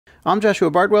I'm Joshua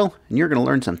Bardwell, and you're going to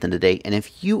learn something today. And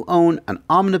if you own an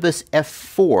Omnibus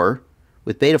F4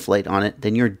 with Betaflight on it,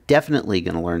 then you're definitely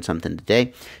going to learn something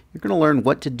today. You're going to learn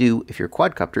what to do if your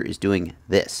quadcopter is doing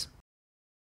this.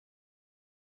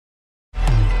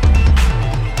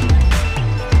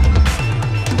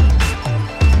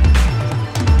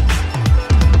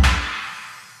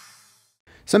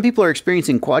 Some people are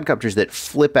experiencing quadcopters that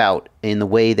flip out in the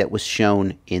way that was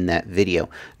shown in that video.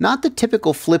 Not the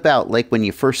typical flip out like when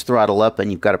you first throttle up and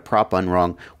you've got a prop on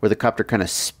wrong, where the copter kind of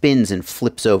spins and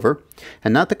flips over.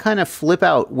 And not the kind of flip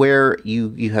out where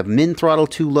you have min throttle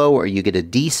too low or you get a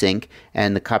desync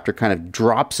and the copter kind of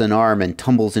drops an arm and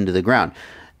tumbles into the ground.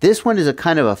 This one is a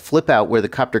kind of a flip out where the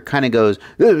copter kind of goes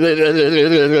and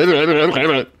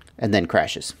then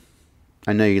crashes.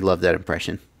 I know you love that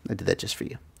impression. I did that just for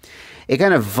you. It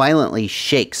kind of violently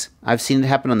shakes. I've seen it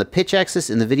happen on the pitch axis.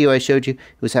 In the video I showed you,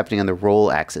 it was happening on the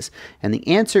roll axis. And the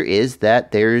answer is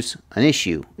that there's an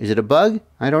issue. Is it a bug?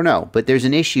 I don't know. But there's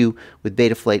an issue with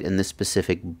Betaflight and this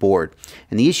specific board.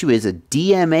 And the issue is a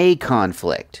DMA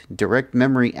conflict, direct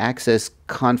memory access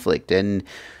conflict. And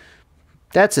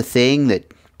that's a thing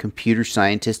that computer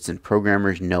scientists and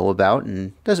programmers know about, and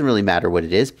it doesn't really matter what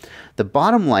it is. The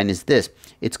bottom line is this: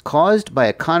 it's caused by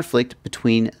a conflict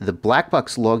between the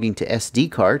Blackbox logging to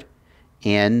SD card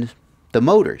and the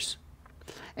motors.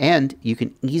 And you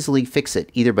can easily fix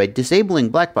it either by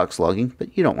disabling Blackbox logging,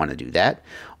 but you don't want to do that,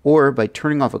 or by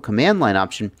turning off a command line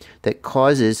option that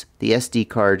causes the SD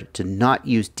card to not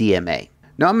use DMA.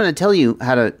 Now I'm going to tell you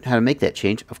how to make that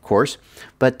change, of course,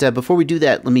 but before we do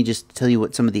that, let me just tell you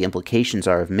what some of the implications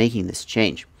are of making this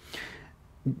change.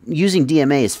 Using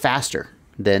DMA is faster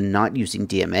than not using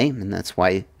DMA, and that's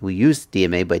why we use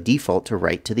DMA by default to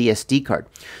write to the SD card.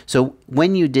 So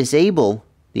when you disable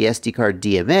the SD card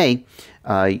DMA,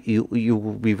 you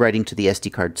will be writing to the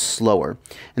SD card slower,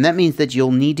 and that means that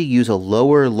you'll need to use a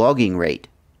lower logging rate,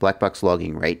 Blackbox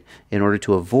logging rate, in order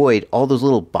to avoid all those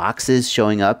little boxes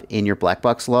showing up in your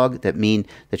Blackbox log that mean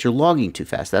that you're logging too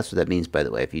fast. That's what that means, by the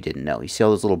way, if you didn't know. You see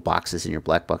all those little boxes in your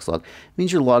Blackbox log. It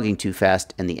means you're logging too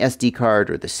fast, and the SD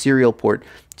card or the serial port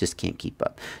just can't keep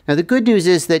up. Now, the good news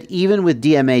is that even with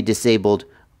DMA disabled,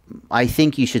 I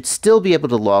think you should still be able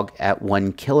to log at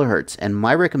 1 kilohertz. And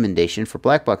my recommendation for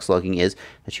Blackbox logging is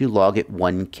that you log at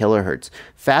 1 kilohertz.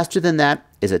 Faster than that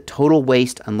is a total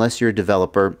waste unless you're a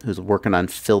developer who's working on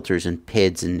filters and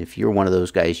PIDs, and if you're one of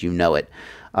those guys, you know it.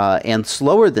 And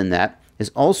slower than that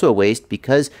is also a waste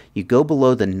because you go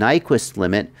below the Nyquist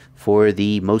limit for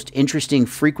the most interesting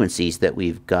frequencies that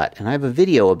we've got. And I have a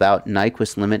video about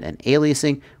Nyquist limit and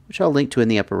aliasing, which I'll link to in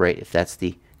the upper right if that's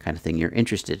the kind of thing you're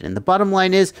interested in. The bottom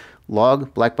line is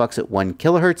log Blackbox at 1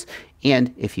 kilohertz,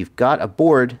 and if you've got a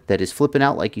board that is flipping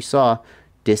out like you saw,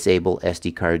 disable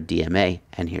SD card DMA,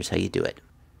 and here's how you do it.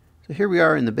 So here we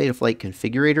are in the Betaflight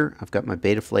configurator. I've got my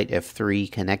Betaflight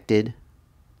F3 connected.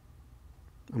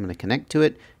 I'm going to connect to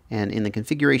it, and in the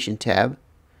configuration tab,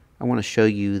 I want to show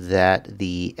you that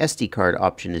the SD card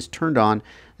option is turned on.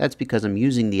 That's because I'm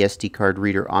using the SD card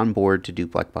reader on board to do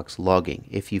Blackbox logging.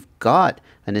 If you've got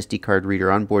an SD card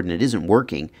reader on board and it isn't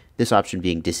working, this option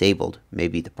being disabled may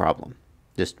be the problem.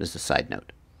 Just as a side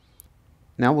note.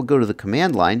 Now we'll go to the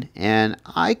command line, and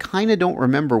I kind of don't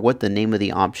remember what the name of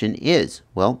the option is.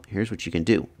 Well, here's what you can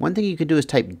do. One thing you can do is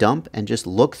type dump and just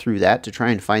look through that to try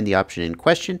and find the option in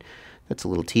question. That's a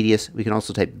little tedious. We can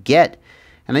also type get.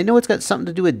 And I know it's got something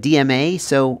to do with DMA,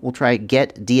 so we'll try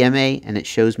get DMA, and it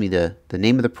shows me the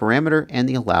name of the parameter and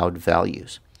the allowed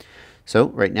values. So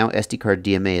right now SD card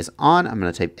DMA is on. I'm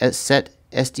going to type set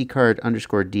SD card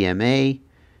underscore DMA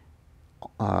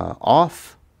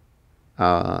off.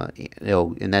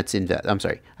 And that's in, I'm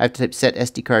sorry, I have to type set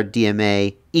SD card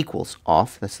DMA equals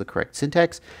off. That's the correct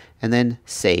syntax. And then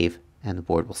save, and the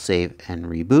board will save and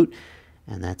reboot.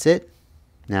 And that's it.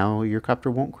 Now your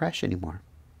copter won't crash anymore.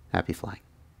 Happy flying.